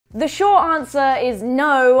The short answer is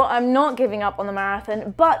no, I'm not giving up on the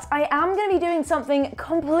marathon, but I am going to be doing something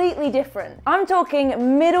completely different. I'm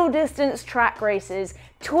talking middle distance track races,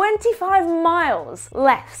 25 miles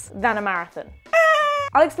less than a marathon.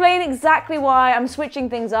 I'll explain exactly why I'm switching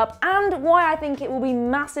things up and why I think it will be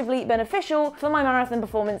massively beneficial for my marathon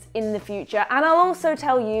performance in the future, and I'll also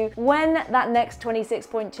tell you when that next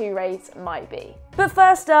 26.2 race might be. But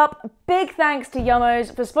first up, big thanks to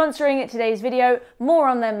Yummos for sponsoring today's video, more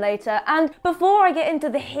on them later, and before I get into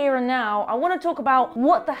the here and now, I want to talk about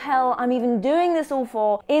what the hell I'm even doing this all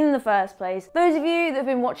for in the first place. Those of you that have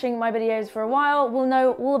been watching my videos for a while will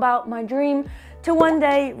know all about my dream to one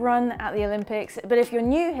day run at the Olympics, but if you're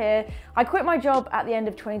new here, I quit my job at the end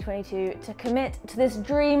of 2022 to commit to this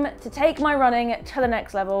dream to take my running to the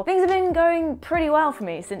next level. Things have been going pretty well for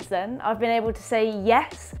me since then. I've been able to say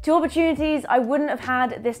yes to opportunities I wouldn't have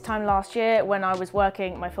had this time last year when I was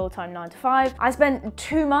working my full-time 9 to 5. I spent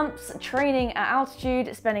 2 months training at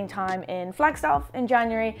altitude, spending time in Flagstaff in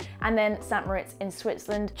January and then St. Moritz in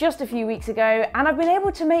Switzerland just a few weeks ago, and I've been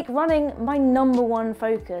able to make running my #1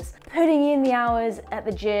 focus, putting in the hours at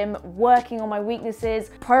the gym, working on my weaknesses,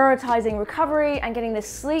 prioritizing recovery and getting the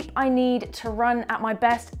sleep I need to run at my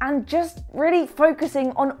best, and just really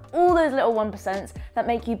focusing on all those little 1% that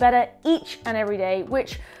make you better each and every day,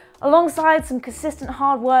 which alongside some consistent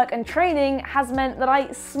hard work and training has meant that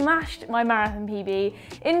I smashed my marathon PB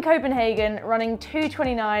in Copenhagen, running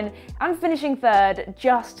 2:29 and finishing 3rd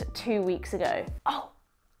just 2 weeks ago. Oh,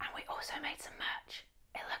 and we also made some merch.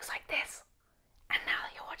 It looks like this. And now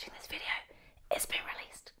that you're watching this video, it's been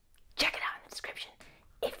released. Check it out in the description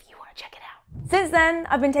if you want to check it out. Since then,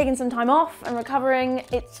 I've been taking some time off and recovering.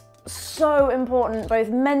 It's so important, both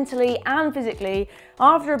mentally and physically,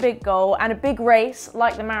 after a big goal and a big race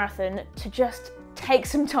like the marathon, to just take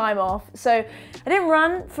some time off. So I didn't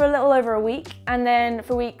run for a little over a week, and then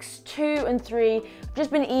for weeks 2 and 3,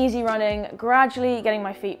 just been easy running, gradually getting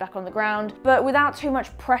my feet back on the ground, but without too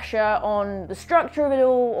much pressure on the structure of it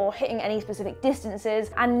all or hitting any specific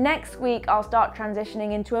distances. And next week, I'll start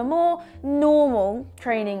transitioning into a more normal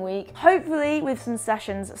training week, hopefully with some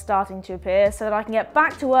sessions starting to appear so that I can get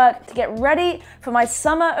back to work to get ready for my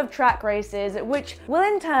summer of track races, which will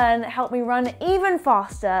in turn help me run even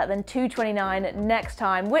faster than 2:29 next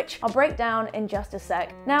time, which I'll break down in just a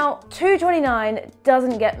sec. Now, 2:29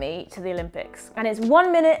 doesn't get me to the Olympics, and it's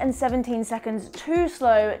 1 minute and 17 seconds too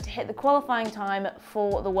slow to hit the qualifying time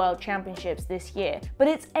for the World Championships this year. But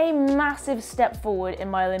it's a massive step forward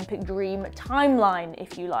in my Olympic dream timeline,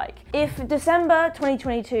 if you like. If December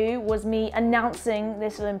 2022 was me announcing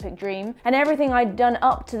this Olympic dream, and everything I'd done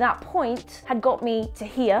up to that point had got me to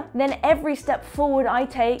here, then every step forward I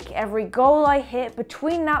take, every goal I hit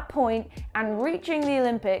between that point and reaching the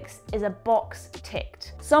Olympics is a box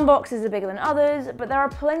ticked. Some boxes are bigger than others, but there are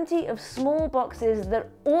plenty of small boxes that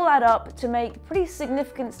all add up to make pretty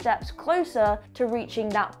significant steps closer to reaching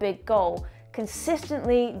that big goal,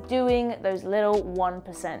 consistently doing those little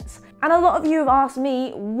 1%. And a lot of you have asked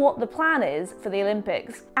me what the plan is for the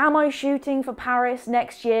Olympics. Am I shooting for Paris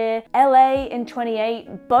next year, LA in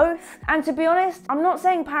 28, both? And to be honest, I'm not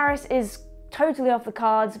saying Paris is totally off the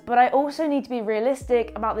cards, but I also need to be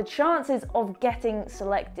realistic about the chances of getting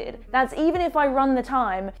selected. That's even if I run the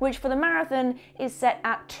time, which for the marathon is set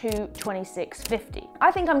at 2:26:50.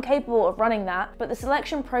 I think I'm capable of running that, but the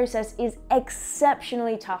selection process is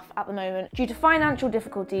exceptionally tough at the moment due to financial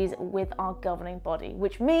difficulties with our governing body,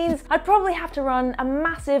 which means I'd probably have to run a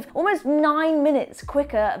massive, almost 9 minutes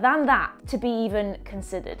quicker than that to be even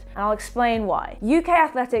considered. And I'll explain why. UK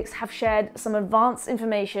Athletics have shared some advanced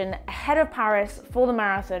information ahead of Paris for the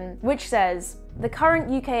marathon, which says the current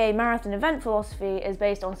UKA marathon event philosophy is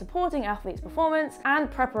based on supporting athletes' performance and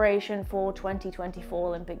preparation for 2024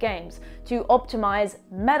 Olympic Games to optimize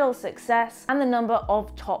medal success and the number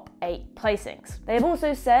of top 8 placings. They have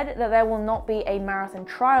also said that there will not be a marathon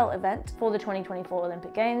trial event for the 2024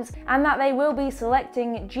 Olympic Games, and that they will be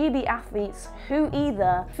selecting GB athletes who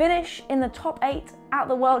either finish in the top 8 at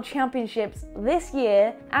the World Championships this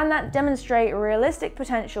year and that demonstrate realistic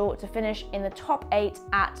potential to finish in the top 8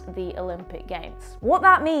 at the Olympic Games. What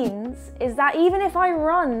that means is that even if I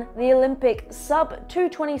run the Olympic sub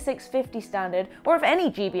 2:26:50 standard, or if any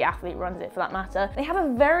GB athlete runs it for that matter, they have a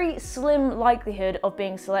very slim likelihood of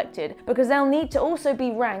being selected because they'll need to also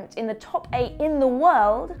be ranked in the top 8 in the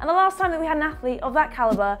world. And the last time that we had an athlete of that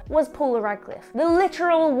caliber was Paula Radcliffe, the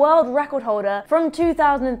literal world record holder from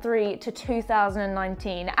 2003 to 2019.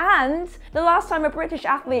 2019. And the last time a British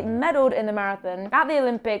athlete medalled in the marathon at the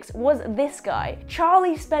Olympics was this guy,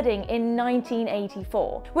 Charlie Spedding, in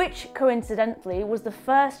 1984, which coincidentally was the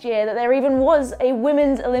first year that there even was a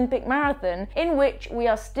women's Olympic marathon, in which we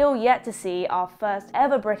are still yet to see our first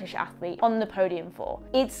ever British athlete on the podium for.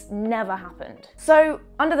 It's never happened. So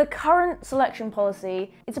under the current selection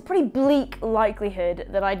policy, it's a pretty bleak likelihood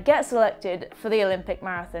that I'd get selected for the Olympic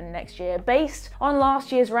marathon next year. Based on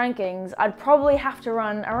last year's rankings, I'd probably have to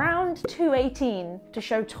run around 2:18 to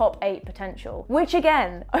show top 8 potential, which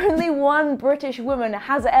again, only one British woman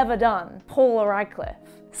has ever done, Paula Radcliffe.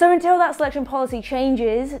 So until that selection policy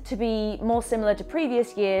changes to be more similar to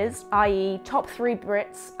previous years, i.e. top 3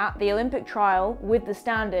 Brits at the Olympic trial with the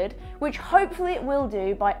standard, which hopefully it will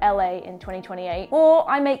do by LA in 2028, or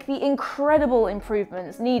I make the incredible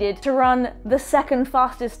improvements needed to run the second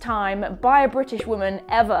fastest time by a British woman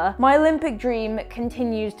ever, my Olympic dream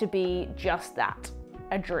continues to be just that,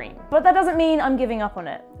 a dream. But that doesn't mean I'm giving up on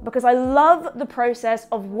it, because I love the process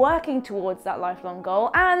of working towards that lifelong goal,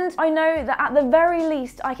 and I know that at the very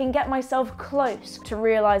least I can get myself close to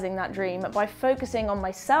realizing that dream by focusing on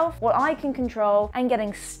myself, what I can control, and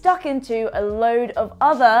getting stuck into a load of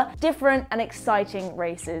other different and exciting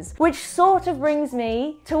races. Which sort of brings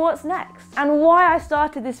me to what's next, and why I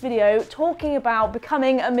started this video talking about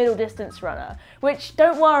becoming a middle distance runner, which,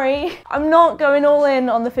 don't worry, I'm not going all in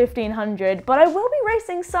on the 1500, but I will be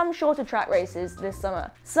racing some shorter track races this summer.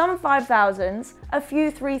 Some 5,000s, a few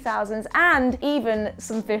 3,000s, and even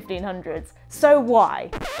some 1500s. So why?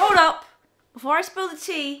 Hold up! Before I spill the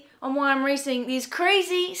tea on why I'm racing these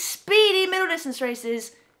crazy, speedy middle distance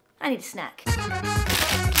races, I need a snack.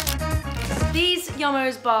 These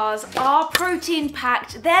Yummo's bars are protein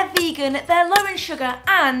packed, they're vegan, they're low in sugar,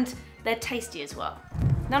 and they're tasty as well.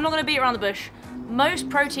 Now I'm not gonna beat around the bush. Most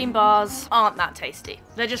protein bars aren't that tasty.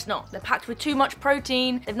 They're just not. They're packed with too much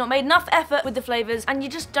protein, they've not made enough effort with the flavors, and you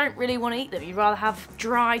just don't really want to eat them. You'd rather have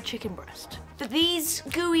dry chicken breast. But these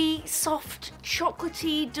gooey, soft,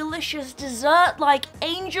 chocolatey, delicious, dessert-like,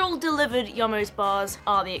 angel-delivered Yummo's bars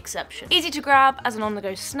are the exception. Easy to grab as an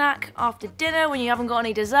on-the-go snack after dinner when you haven't got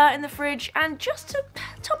any dessert in the fridge, and just to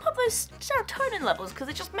top up those serotonin levels, because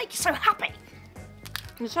they just make you so happy.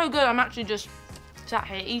 It's so good, I'm actually just sat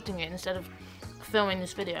here eating it instead of filming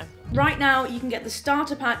this video. Right now, you can get the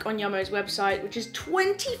starter pack on Yummo's website, which is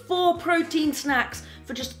 24 protein snacks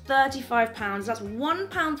for just £35. That's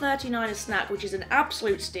 £1.39 a snack, which is an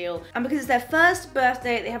absolute steal. And because it's their first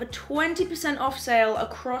birthday, they have a 20% off sale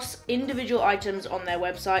across individual items on their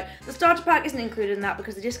website. The starter pack isn't included in that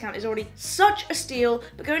because the discount is already such a steal,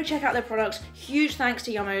 but go and check out their products. Huge thanks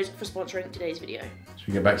to Yummo's for sponsoring today's video. Should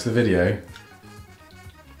we get back to the video?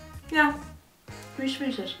 Yeah.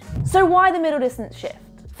 So why the middle distance shift?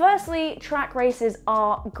 Firstly, track races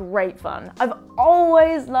are great fun. I've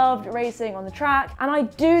always loved racing on the track, and I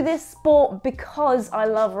do this sport because I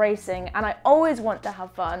love racing and I always want to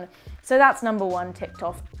have fun. So that's number one ticked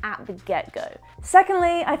off at the get-go.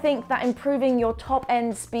 Secondly, I think that improving your top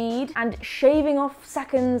end speed and shaving off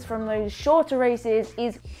seconds from those shorter races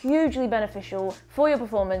is hugely beneficial for your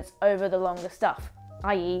performance over the longer stuff,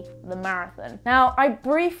 i.e. the marathon. Now, I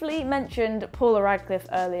briefly mentioned Paula Radcliffe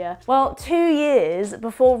earlier. Well, 2 years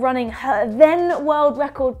before running her then world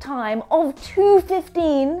record time of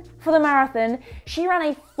 2:15 for the marathon, she ran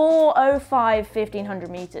a 4:05 1500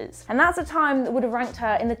 meters. And that's a time that would have ranked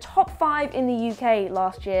her in the top 5 in the UK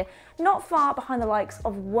last year, not far behind the likes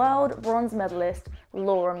of world bronze medalist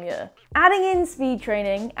Laura Muir. Adding in speed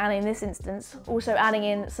training, and in this instance, also adding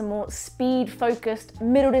in some more speed-focused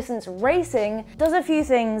middle distance racing, does a few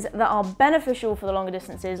things that are beneficial for the longer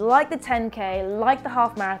distances, like the 10K, like the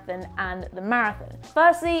half marathon, and the marathon.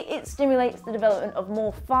 Firstly, it stimulates the development of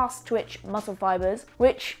more fast-twitch muscle fibers,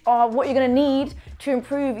 which are what you're going to need to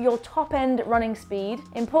improve your top-end running speed.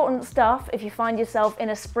 Important stuff if you find yourself in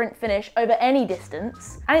a sprint finish over any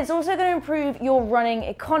distance. And it's also going to improve your running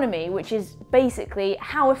economy, which is basically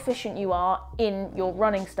how efficient you are in your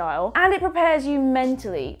running style. And it prepares you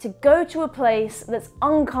mentally to go to a place that's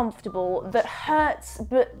uncomfortable, that hurts,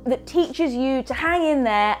 but that teaches you to hang in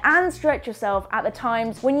there and stretch yourself at the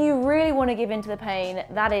times when you really want to give into the pain.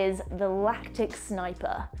 That is the lactic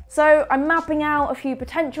sniper. So I'm mapping out a few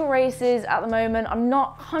potential races at the moment. I'm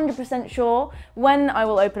not 100% sure when I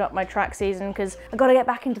will open up my track season because I've got to get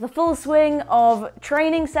back into the full swing of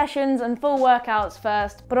training sessions and full workouts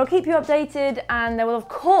first, but I'll keep you updated, and there will of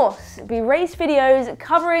course be race videos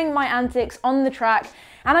covering my antics on the track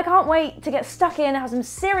And I can't wait to get stuck in, have some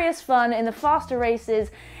serious fun in the faster races,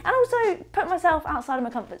 and also put myself outside of my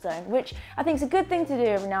comfort zone, which I think is a good thing to do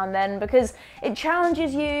every now and then because it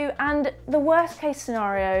challenges you, and the worst case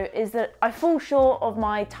scenario is that I fall short of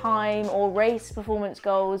my time or race performance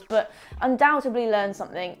goals, but undoubtedly learn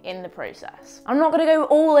something in the process. I'm not going to go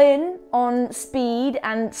all in on speed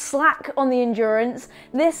and slack on the endurance.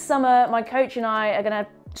 This summer, my coach and I are going to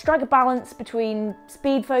strike a balance between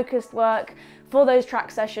speed-focused work for those track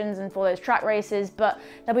sessions and for those track races, but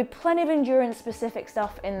there'll be plenty of endurance specific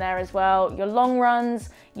stuff in there as well. Your long runs,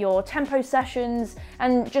 your tempo sessions,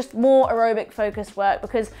 and just more aerobic focused work,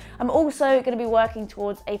 because I'm also going to be working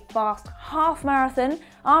towards a fast half marathon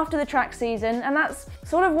after the track season, and that's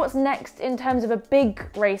sort of what's next in terms of a big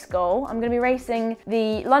race goal. I'm going to be racing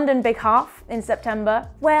the London Big Half in September,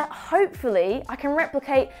 where hopefully I can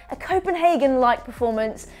replicate a Copenhagen-like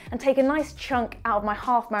performance and take a nice chunk out of my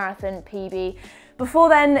half marathon PB, before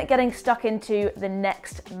then getting stuck into the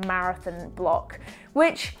next marathon block,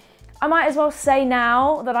 which I might as well say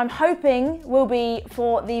now that I'm hoping will be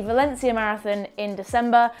for the Valencia Marathon in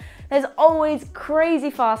December. There's always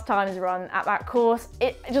crazy fast times run at that course.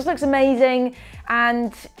 It just looks amazing,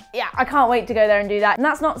 and yeah, I can't wait to go there and do that. And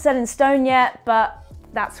that's not set in stone yet, but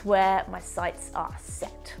that's where my sights are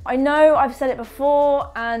set. I know I've said it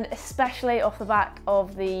before, and especially off the back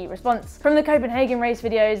of the response from the Copenhagen race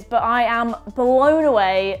videos, but I am blown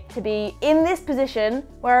away to be in this position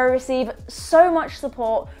where I receive so much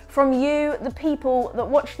support from you, the people that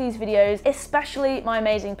watch these videos, especially my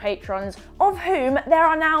amazing patrons, of whom there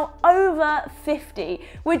are now over 50,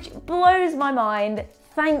 which blows my mind.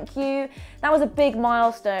 Thank you. That was a big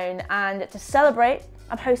milestone, and to celebrate,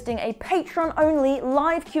 I'm hosting a Patreon-only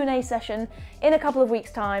live Q&A session in a couple of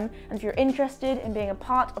weeks' time, and if you're interested in being a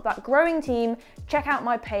part of that growing team, check out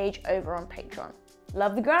my page over on Patreon.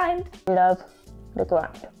 Love the grind. Love the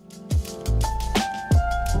grind.